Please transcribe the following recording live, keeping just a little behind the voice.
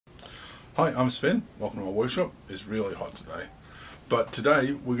Hi, I'm Sven. Welcome to my workshop. It's really hot today. But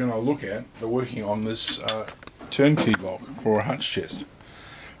today we're going to look at the working on this turnkey lock for a hutch chest.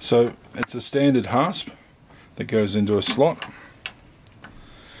 So it's a standard hasp that goes into a slot.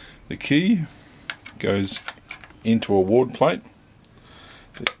 The key goes into a ward plate.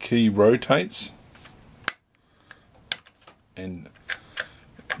 The key rotates and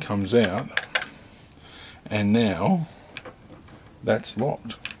comes out, and now that's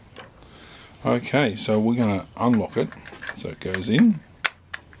locked. Okay, so we're going to unlock it. So it goes in,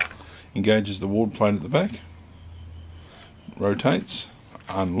 engages the ward plate at the back, rotates,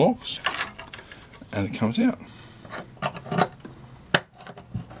 unlocks, and it comes out.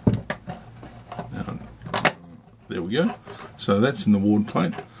 Now, there we go. So that's in the ward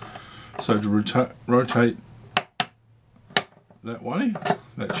plate. So to rotate that way,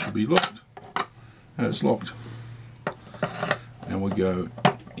 that should be locked, and it's locked. And we go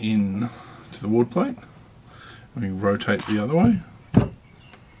in to the ward plate. We rotate the other way,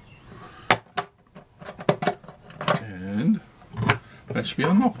 and that should be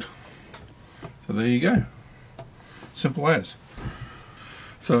unlocked. So there you go. Simple as.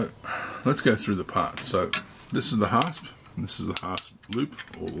 So let's go through the parts. So this is the hasp, and this is the hasp loop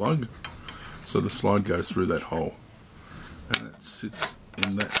or lug. So the slide goes through that hole, and it sits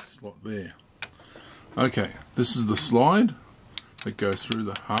in that slot there. Okay, this is the slide that goes through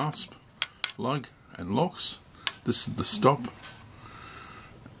the hasp lug and locks. This is the stop,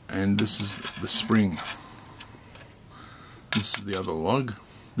 and this is the spring. This is the other lug.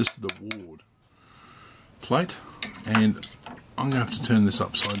 This is the ward plate, and I'm going to have to turn this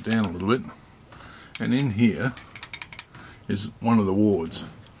upside down a little bit, and in here is one of the wards.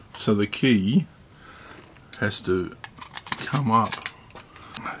 So the key has to come up.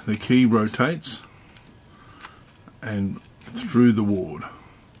 The key rotates and through the ward.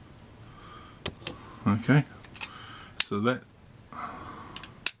 Okay, so that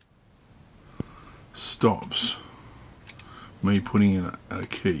stops me putting in a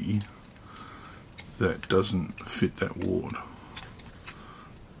key that doesn't fit that ward.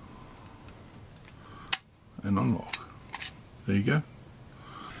 And unlock. There you go.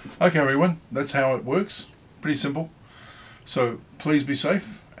 Okay everyone, that's how it works. Pretty simple. So please be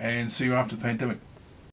safe and see you after the pandemic.